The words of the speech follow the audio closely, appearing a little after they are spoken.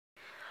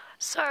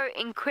so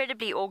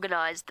incredibly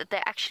organized that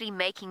they're actually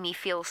making me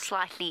feel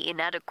slightly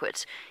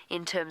inadequate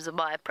in terms of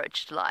my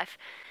approach to life.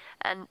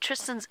 And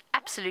Tristan's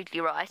absolutely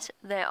right.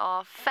 They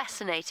are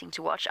fascinating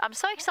to watch. I'm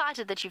so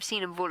excited that you've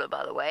seen Mvula,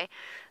 by the way.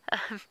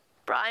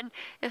 Brian,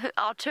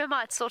 our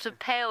termites sort of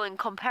pale in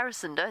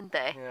comparison, don't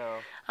they? Yeah.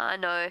 I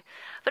know.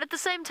 But at the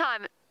same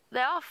time, they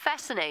are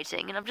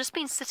fascinating, and I've just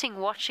been sitting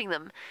watching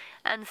them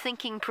and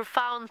thinking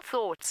profound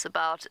thoughts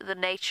about the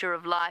nature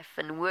of life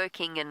and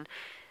working and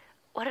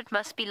what it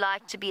must be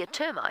like to be a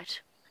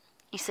termite,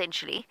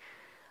 essentially.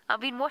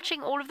 I've been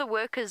watching all of the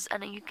workers,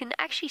 and you can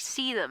actually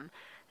see them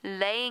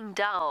laying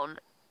down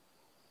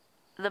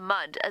the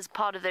mud as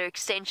part of their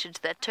extension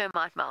to that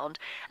termite mound.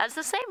 And it's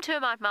the same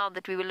termite mound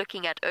that we were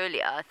looking at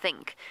earlier, I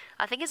think.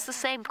 I think it's the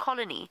same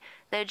colony.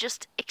 They're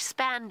just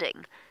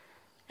expanding.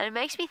 And it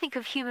makes me think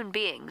of human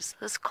beings,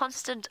 this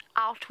constant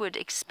outward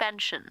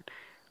expansion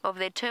of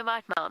their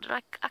termite mound.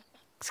 And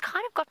it's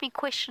kind of got me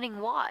questioning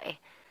why.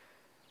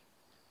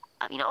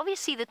 I mean,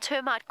 obviously the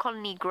termite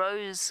colony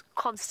grows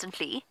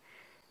constantly.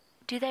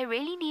 Do they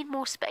really need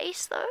more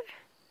space, though?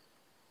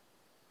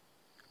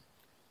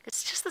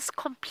 It's just this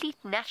complete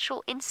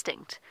natural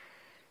instinct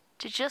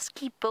to just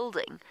keep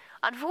building.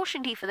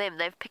 Unfortunately for them,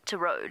 they've picked a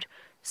road.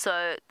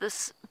 So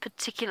this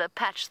particular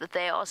patch that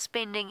they are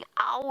spending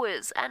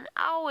hours and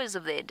hours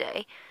of their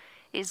day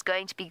is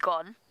going to be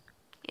gone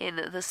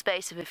in the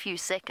space of a few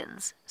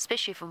seconds,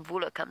 especially if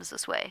Mvula comes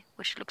this way,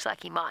 which looks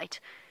like he might.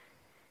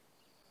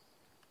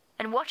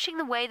 And watching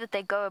the way that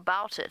they go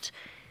about it,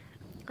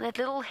 that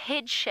little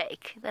head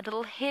shake, that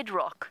little head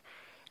rock,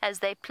 as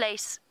they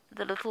place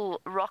the little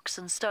rocks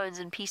and stones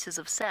and pieces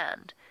of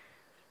sand.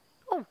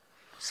 Oh,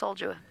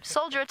 soldier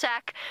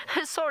attack.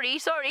 sorry.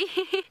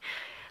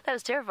 That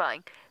was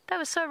terrifying. That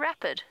was so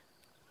rapid.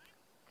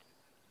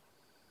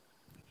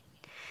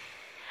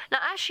 Now,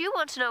 Ash, you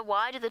want to know,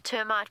 why do the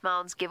termite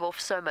mounds give off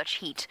so much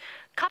heat?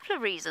 Couple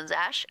of reasons,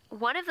 Ash.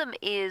 One of them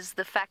is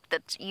the fact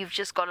that you've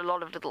just got a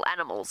lot of little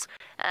animals,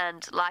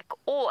 and like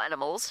all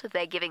animals,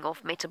 they're giving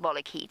off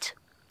metabolic heat,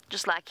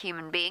 just like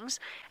human beings.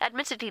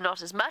 Admittedly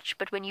not as much,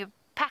 but when you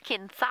pack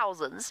in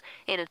thousands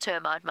in a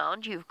termite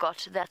mound, you've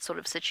got that sort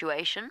of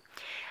situation.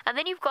 And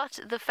then you've got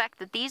the fact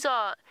that these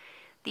are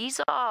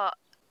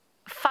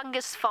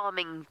fungus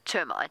farming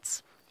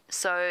termites.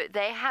 So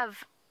they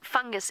have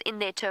fungus in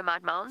their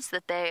termite mounds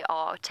that they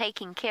are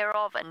taking care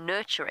of and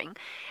nurturing.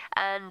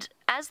 And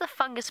as the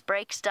fungus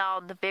breaks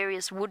down the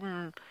various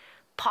wooden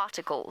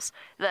particles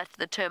that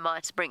the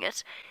termites bring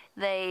it,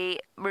 they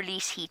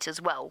release heat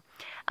as well.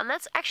 And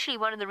that's actually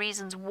one of the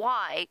reasons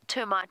why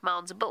termite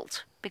mounds are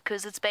built,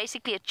 because it's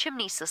basically a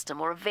chimney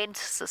system or a vent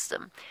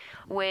system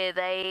where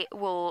they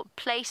will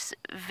place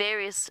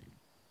various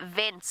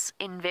vents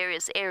in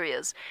various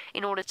areas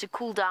in order to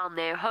cool down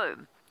their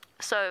home.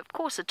 So of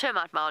course a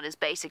termite mound is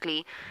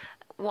basically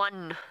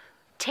 1/10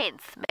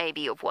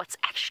 maybe of what's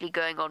actually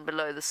going on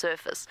below the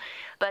surface,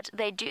 but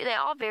they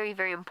are very,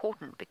 very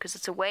important because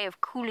it's a way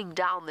of cooling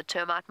down the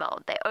termite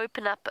mound. They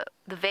open up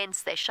the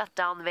vents, they shut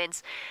down the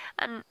vents,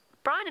 and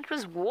Brian, it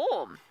was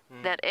warm,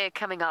 that air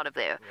coming out of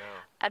there.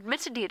 Yeah.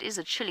 Admittedly it is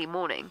a chilly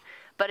morning,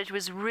 but it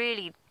was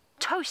really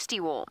toasty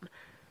warm.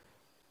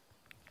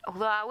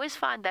 Although I always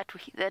find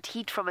that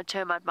heat from a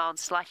termite mound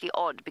slightly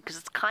odd because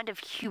it's kind of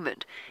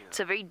humid. Yeah. It's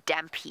a very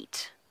damp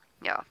heat.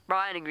 Yeah,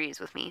 Brian agrees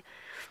with me.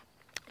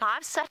 Now,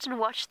 I've sat and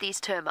watched these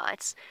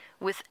termites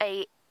with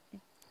a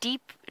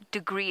deep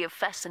degree of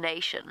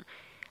fascination,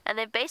 and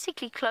they've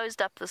basically closed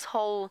up this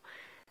whole...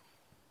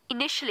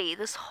 Initially,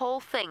 this whole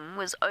thing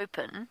was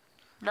open.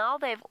 Now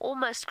they've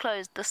almost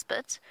closed this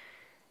bit,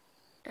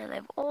 and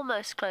they've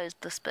almost closed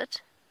this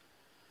bit.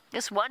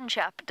 This one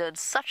chap did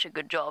such a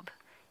good job.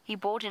 He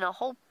brought in a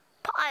whole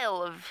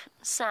pile of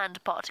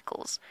sand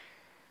particles.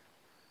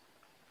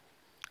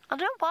 I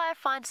don't know why I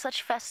find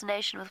such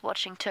fascination with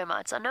watching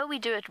termites. I know we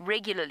do it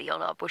regularly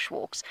on our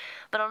bushwalks,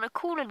 but on a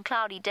cool and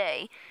cloudy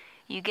day,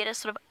 you get a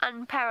sort of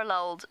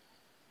unparalleled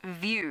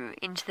view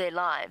into their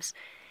lives.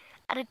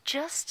 And it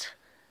just...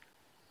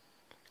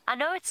 I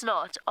know it's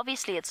not.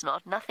 Obviously it's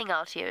not. Nothing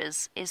out here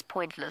is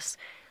pointless.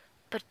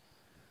 But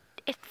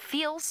it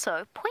feels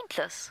so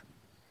pointless.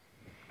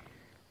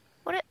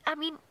 I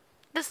mean...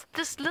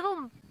 This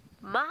little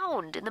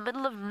mound in the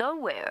middle of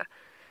nowhere.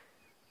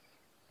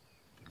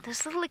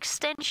 This little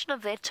extension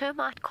of their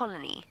termite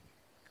colony.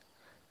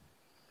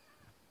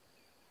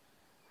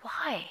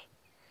 Why?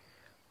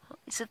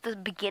 Is it the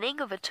beginning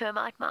of a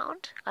termite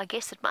mound? I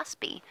guess it must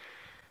be.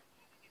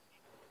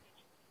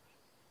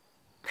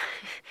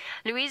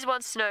 Louise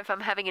wants to know if I'm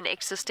having an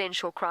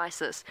existential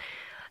crisis.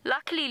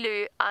 Luckily,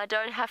 Lou, I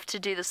don't have to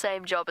do the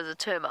same job as a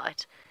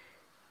termite.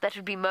 That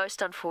would be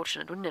most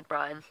unfortunate, wouldn't it,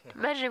 Brian?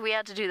 Imagine if we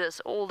had to do this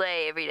all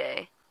day, every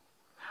day.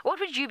 What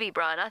would you be,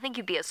 Brian? I think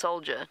you'd be a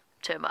soldier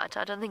termite.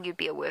 I don't think you'd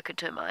be a worker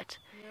termite.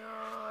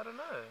 Yeah, I don't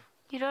know.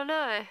 You don't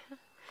know?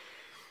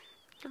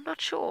 I'm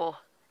not sure.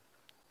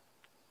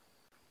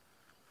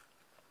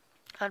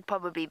 I'd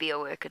probably be a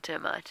worker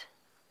termite.